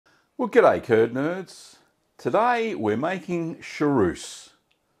Well, g'day curd nerds. Today we're making chaource.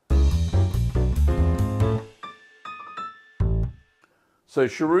 So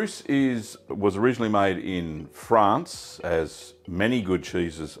chaource was originally made in France, as many good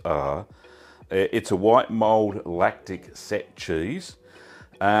cheeses are. It's a white mould lactic set cheese,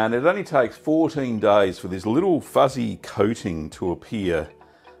 and it only takes 14 days for this little fuzzy coating to appear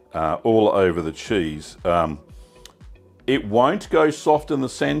all over the cheese. It won't go soft in the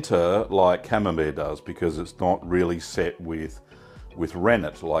centre like camembert does because it's not really set with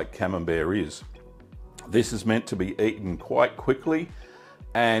rennet like camembert is. This is meant to be eaten quite quickly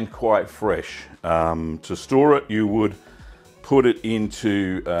and quite fresh. To store it, you would put it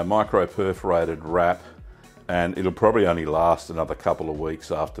into a micro-perforated wrap, and it'll probably only last another couple of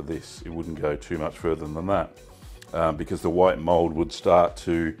weeks after this. It wouldn't go too much further than that because the white mould would start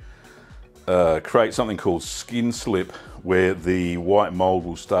to create something called skin slip, where the white mould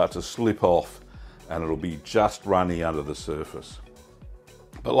will start to slip off and it'll be just runny under the surface.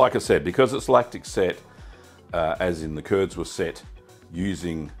 But like I said, because it's lactic set, as in the curds were set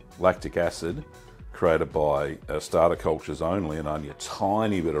using lactic acid created by starter cultures only and only a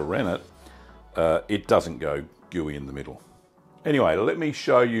tiny bit of rennet, it doesn't go gooey in the middle. Anyway, let me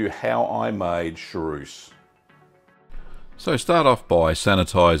show you how I made chaource. So start off by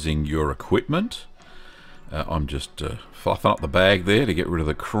sanitising your equipment. I'm just fluffing up the bag there to get rid of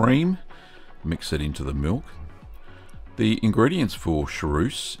the cream. Mix it into the milk. The ingredients for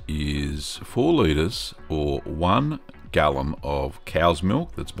chaource is 4 litres or 1 gallon of cow's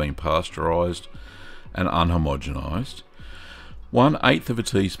milk that's been pasteurised and unhomogenised. 1/8 of a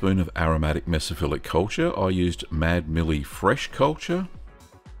teaspoon of aromatic mesophilic culture. I used Mad Millie fresh culture.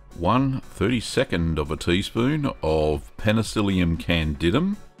 1/32 of a teaspoon of Penicillium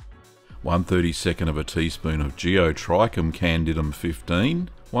candidum, 1/32 of a teaspoon of Geotrichum candidum 15,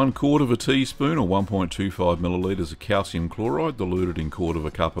 1/4 of a teaspoon or 1.25 millilitres of calcium chloride diluted in 1/4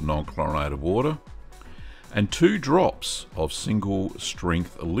 cup of non-chlorinated water, and 2 drops of single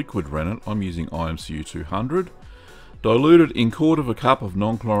strength liquid rennet. I'm using IMCU 200, diluted in 1/4 cup of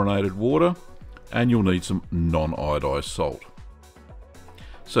non-chlorinated water, and you'll need some non-iodized salt.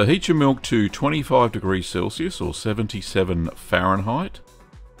 So heat your milk to 25 degrees Celsius or 77 Fahrenheit.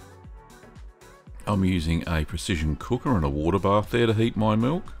 I'm using a precision cooker and a water bath there to heat my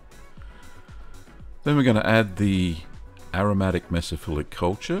milk. Then we're going to add the aromatic mesophilic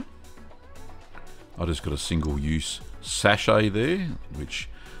culture. I just got a single use sachet there, which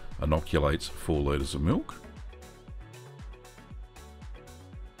inoculates 4 litres of milk.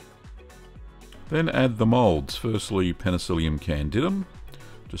 Then add the moulds. Firstly, Penicillium candidum.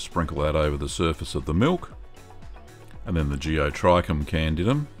 Just sprinkle that over the surface of the milk, and then the Geotrichum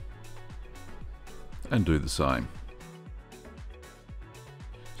candidum, and do the same.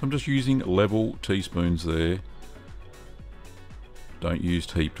 So I'm just using level teaspoons there. Don't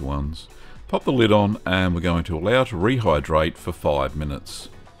use heaped ones. Pop the lid on, and we're going to allow it to rehydrate for 5 minutes.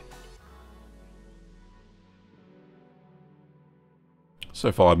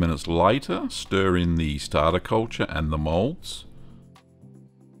 So 5 minutes later, stir in the starter culture and the moulds.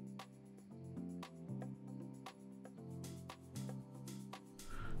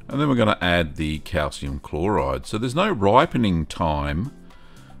 And then we're going to add the calcium chloride. So there's no ripening time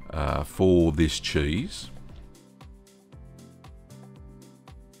for this cheese.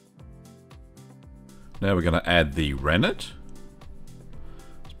 Now we're going to add the rennet.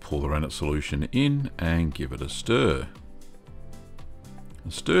 Let's pour the rennet solution in and give it a stir.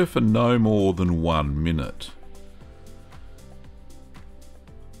 And stir for no more than 1 minute.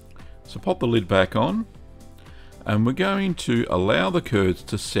 So pop the lid back on. And we're going to allow the curds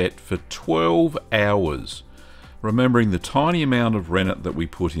to set for 12 hours. Remembering the tiny amount of rennet that we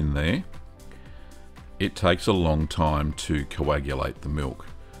put in there, it takes a long time to coagulate the milk.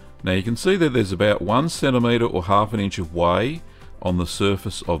 Now you can see that there's about 1 centimetre or ½ inch of whey on the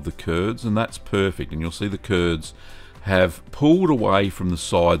surface of the curds, and that's perfect. And you'll see the curds have pulled away from the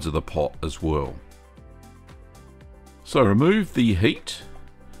sides of the pot as well. So remove the heat.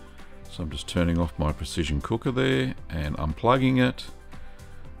 So I'm just turning off my precision cooker there and unplugging it,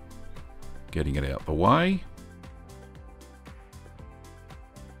 getting it out the way.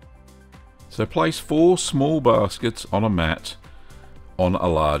 So place 4 small baskets on a mat on a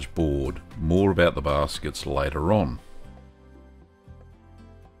large board. More about the baskets later on.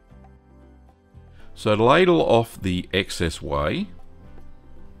 So ladle off the excess whey.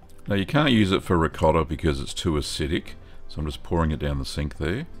 Now you can't use it for ricotta because it's too acidic, so I'm just pouring it down the sink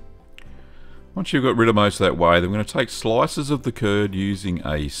there. Once you've got rid of most of that whey, then we're going to take slices of the curd using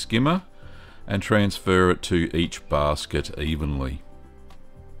a skimmer and transfer it to each basket evenly.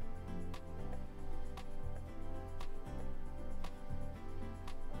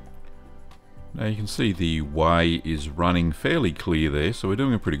 Now you can see the whey is running fairly clear there, so we're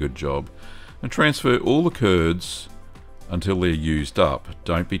doing a pretty good job. And transfer all the curds until they're used up.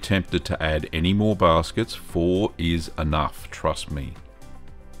 Don't be tempted to add any more baskets. 4 is enough, trust me.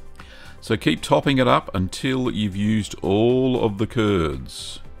 So keep topping it up until you've used all of the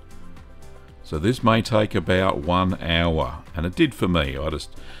curds. So this may take about 1 hour, and it did for me. I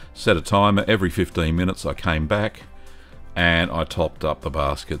just set a timer. Every 15 minutes I came back and I topped up the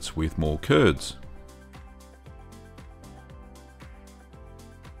baskets with more curds.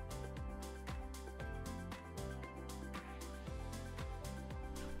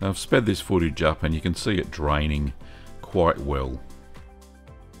 Now I've sped this footage up and you can see it draining quite well.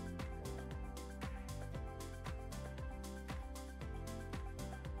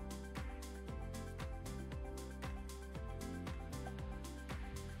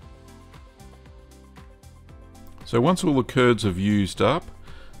 So once all the curds have used up,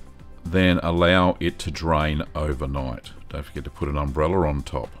 then allow it to drain overnight. Don't forget to put an umbrella on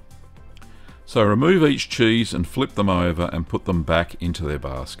top. So remove each cheese and flip them over and put them back into their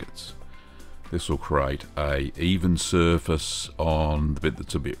baskets. This will create an even surface on the bit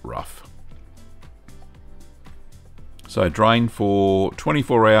that's a bit rough. So drain for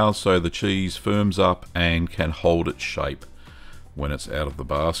 24 hours so the cheese firms up and can hold its shape when it's out of the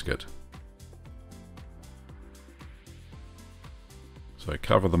basket. So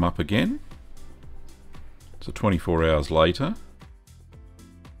cover them up again. So 24 hours later,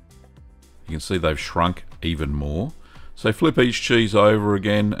 you can see they've shrunk even more. So flip each cheese over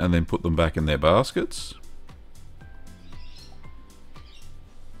again and then put them back in their baskets.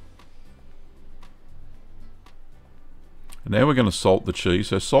 And now we're going to salt the cheese.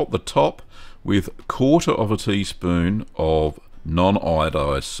 So salt the top with 1/4 teaspoon of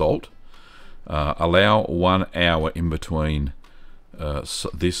non-iodized salt. Allow 1 hour in between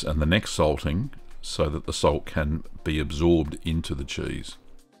this and the next salting so that the salt can be absorbed into the cheese.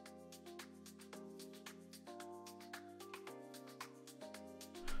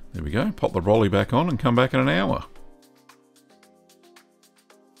 There we go, pop the brolly back on and come back in an hour.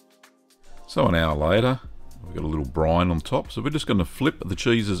 So an hour later, we've got a little brine on top, so we're just going to flip the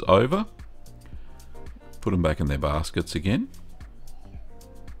cheeses over, put them back in their baskets again.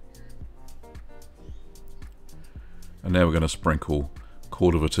 And now we're going to sprinkle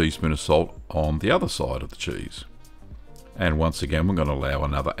 1/4 teaspoon of salt on the other side of the cheese. And once again, we're going to allow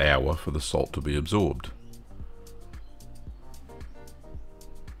another hour for the salt to be absorbed.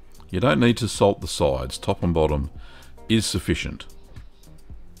 You don't need to salt the sides, top and bottom is sufficient.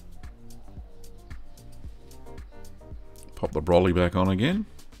 Pop the brolly back on again.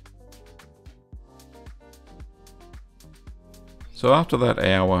 So after that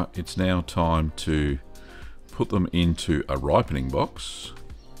hour, it's now time to put them into a ripening box.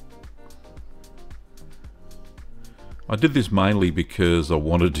 I did this mainly because I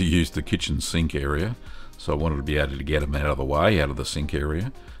wanted to use the kitchen sink area, so I wanted to be able to get them out of the way, out of the sink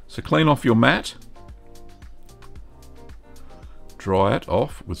area. So clean off your mat, dry it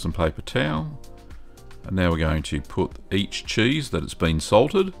off with some paper towel, and now we're going to put each cheese that it's been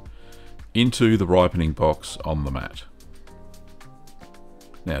salted into the ripening box on the mat.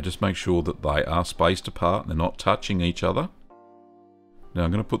 Now just make sure that they are spaced apart, they're not touching each other. Now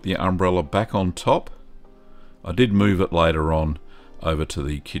I'm going to put the umbrella back on top. I did move it later on over to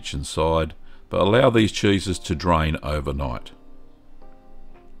the kitchen side, but allow these cheeses to drain overnight.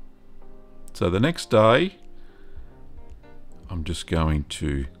 So the next day, I'm just going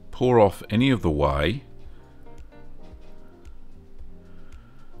to pour off any of the whey.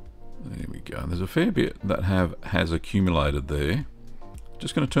 There we go. There's a fair bit that has accumulated there.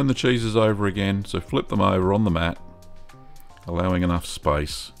 Just going to turn the cheeses over again, so flip them over on the mat, allowing enough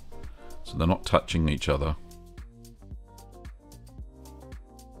space so they're not touching each other.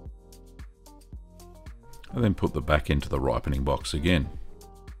 And then put them back into the ripening box again.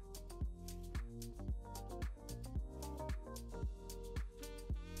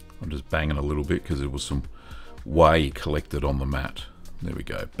 I'm just banging a little bit because there was some whey collected on the mat. There we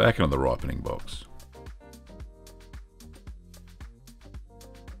go, back into the ripening box.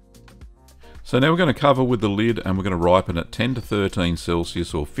 So now we're going to cover with the lid and we're going to ripen at 10 to 13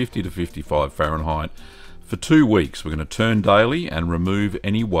 Celsius or 50 to 55 Fahrenheit for 2 weeks. We're going to turn daily and remove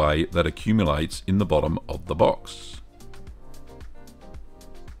any whey that accumulates in the bottom of the box.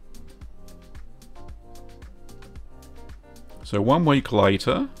 So 1 week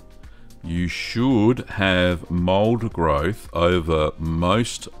later, you should have mold growth over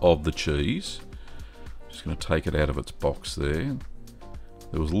most of the cheese. Just going to take it out of its box there.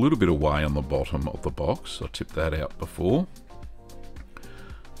 There was a little bit of whey on the bottom of the box. I tipped that out before.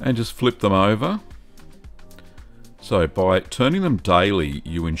 and just flip them over. So by turning them daily,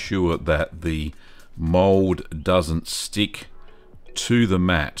 you ensure that the mould doesn't stick to the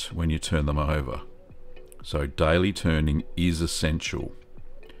mat when you turn them over. So daily turning is essential.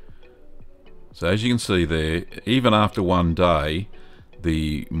 So as you can see there, even after one day,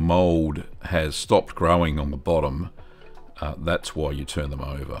 the mould has stopped growing on the bottom. That's why you turn them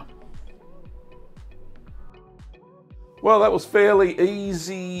over. Well, that was fairly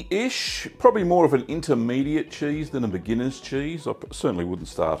easy-ish. Probably more of an intermediate cheese than a beginner's cheese. I certainly wouldn't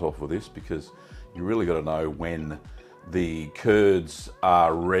start off with this because you really got to know when the curds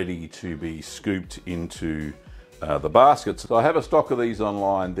are ready to be scooped into the baskets. So I have a stock of these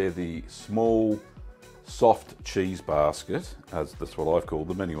online. They're the small, soft cheese basket, as that's what I've called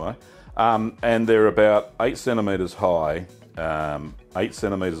them anyway. And they're about 8 centimetres high, 8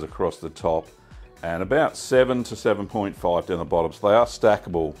 centimetres across the top, and about 7 to 7.5 down the bottom. So they are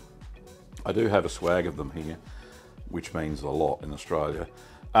stackable. I do have a swag of them here, which means a lot in Australia.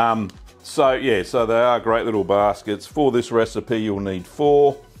 So yeah, so they are great little baskets. For this recipe, you'll need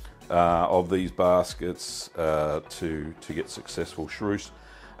 4 of these baskets to get successful chaource.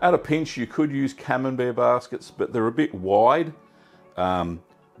 At a pinch, you could use camembert baskets, but they're a bit wide.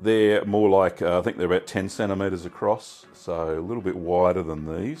 They're more like, I think they're about 10 centimetres across, so a little bit wider than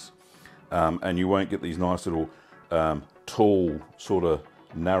these. And you won't get these nice little tall, sort of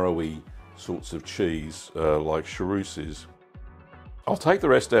narrowy sorts of cheese like chaource is. I'll take the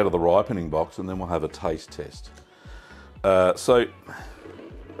rest out of the ripening box and then we'll have a taste test. So,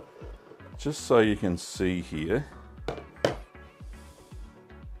 just so you can see here.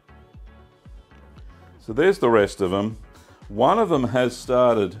 So there's the rest of them. One of them has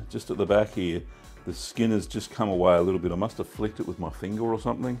started just at the back here. The skin has just come away a little bit. I must have flicked it with my finger or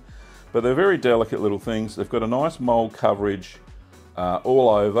something. But they're very delicate little things. They've got a nice mold coverage all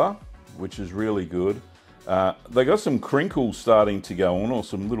over, which is really good. They got some crinkles starting to go on, or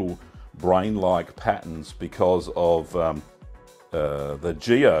some little brain-like patterns because of the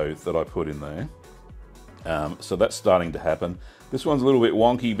geo that I put in there. So that's starting to happen. This one's a little bit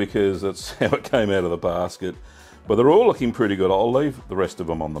wonky because that's how it came out of the basket. But they're all looking pretty good. I'll leave the rest of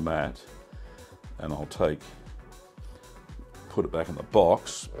them on the mat, and I'll put it back in the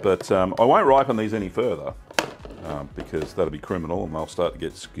box. But I won't ripen these any further because that'll be criminal and they'll start to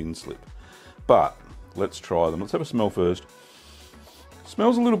get skin slip. But let's try them. Let's have a smell first.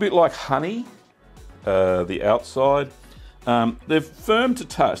 Smells a little bit like honey, the outside. They're firm to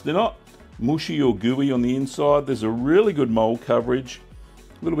touch. They're not mushy or gooey on the inside. There's a really good mold coverage.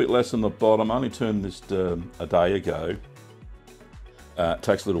 A little bit less on the bottom. I only turned this a day ago. It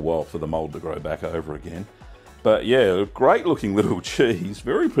takes a little while for the mold to grow back over again. But yeah, great looking little cheese.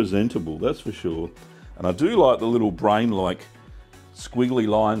 Very presentable, that's for sure. And I do like the little brain-like squiggly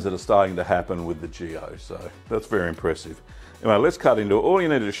lines that are starting to happen with the geo. So that's very impressive. Anyway, let's cut into it. All you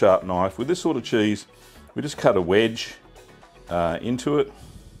need is a sharp knife. With this sort of cheese, we just cut a wedge into it.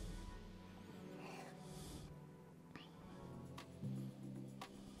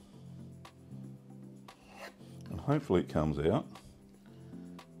 And hopefully it comes out.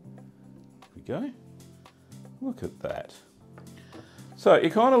 There we go. Look at that. So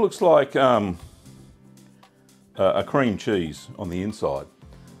it kind of looks like a cream cheese on the inside.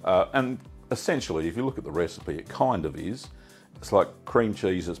 And essentially, if you look at the recipe, it kind of is. It's like cream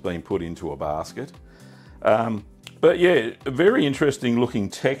cheese that's been put into a basket. But yeah, a very interesting looking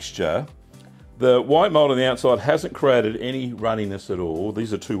texture. The white mold on the outside hasn't created any runniness at all.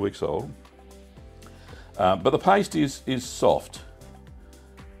 These are 2 weeks old. But the paste is soft.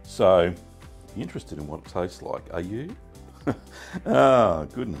 So, interested in what it tastes like, are you? Oh,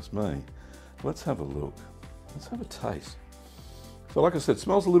 goodness me. Let's have a look. Let's have a taste. So like I said, it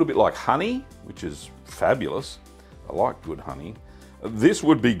smells a little bit like honey, which is fabulous. I like good honey. This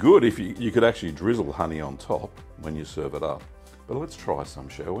would be good if you could actually drizzle honey on top when you serve it up. But let's try some,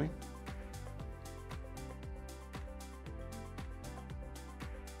 shall we?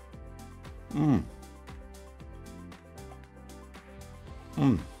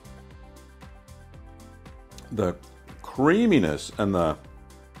 The creaminess and the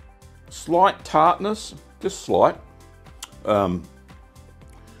slight tartness, just slight.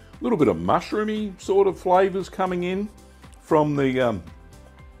 Little bit of mushroomy sort of flavours coming in from the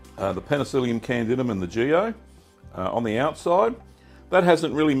Penicillium candidum and the geo on the outside. That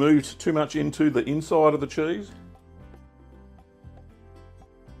hasn't really moved too much into the inside of the cheese.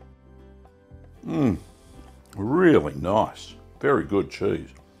 Really nice. Very good cheese.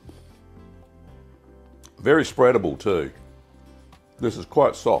 Very spreadable too. This is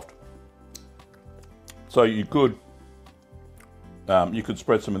quite soft. So you could You could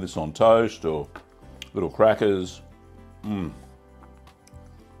spread some of this on toast or little crackers.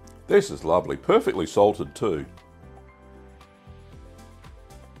 This is lovely, perfectly salted too,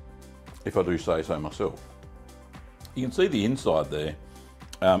 if I do say so myself. You can see the inside there.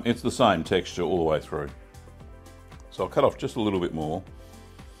 It's the same texture all the way through. So I'll cut off just a little bit more,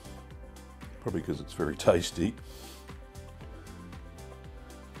 probably because it's very tasty.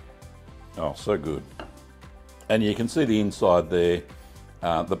 Oh, so good. And you can see the inside there.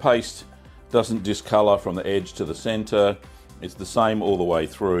 The paste doesn't discolour from the edge to the centre. It's the same all the way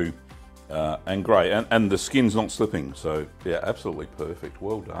through, and great. And the skin's not slipping, so yeah, absolutely perfect.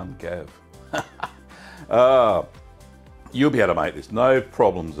 Well done, Gav. You'll be able to make this, no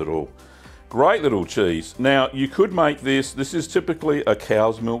problems at all. Great little cheese. Now, you could make this is typically a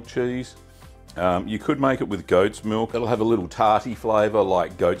cow's milk cheese. You could make it with goat's milk. It'll have a little tarty flavour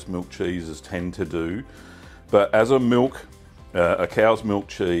like goat's milk cheeses tend to do. But as a milk, a cow's milk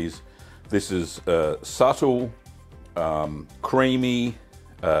cheese, this is subtle, creamy,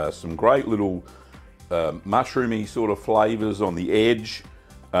 some great little mushroomy sort of flavours on the edge.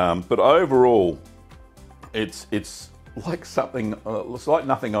 But overall, it's like something, it's like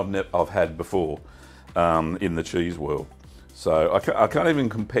nothing I've had before in the cheese world. So I can't even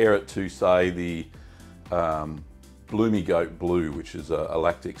compare it to, say, the Bloomy Goat Blue, which is a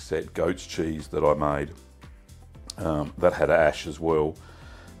lactic set goat's cheese that I made. That had ash as well.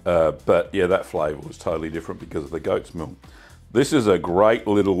 But yeah, that flavour was totally different because of the goat's milk. This is a great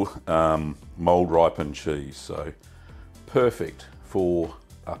little mould ripened cheese, so perfect for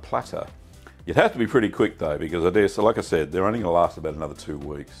a platter. You'd have to be pretty quick though, because I dare, so like I said, they're only going to last about another 2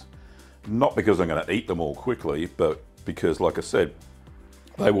 weeks. Not because I'm going to eat them all quickly, but because, like I said,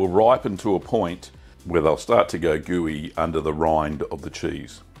 they will ripen to a point where they'll start to go gooey under the rind of the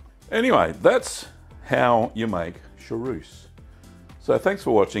cheese. Anyway, that's how you make chaource. So thanks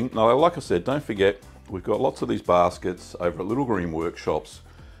for watching. Now, like I said, don't forget, we've got lots of these baskets over at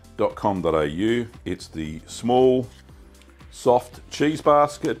littlegreenworkshops.com.au. It's the small, soft cheese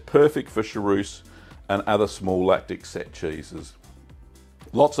basket, perfect for chaource and other small lactic set cheeses.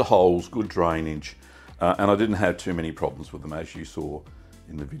 Lots of holes, good drainage, and I didn't have too many problems with them, as you saw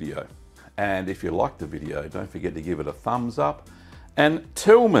in the video. And if you liked the video, don't forget to give it a thumbs up and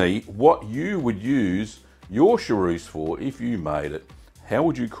tell me what you would use your chaource for if you made it. How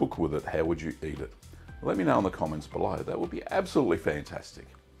would you cook with it? How would you eat it? Let me know in the comments below. That would be absolutely fantastic.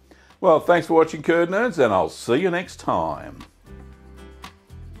 Well, thanks for watching, Curd Nerds, and I'll see you next time.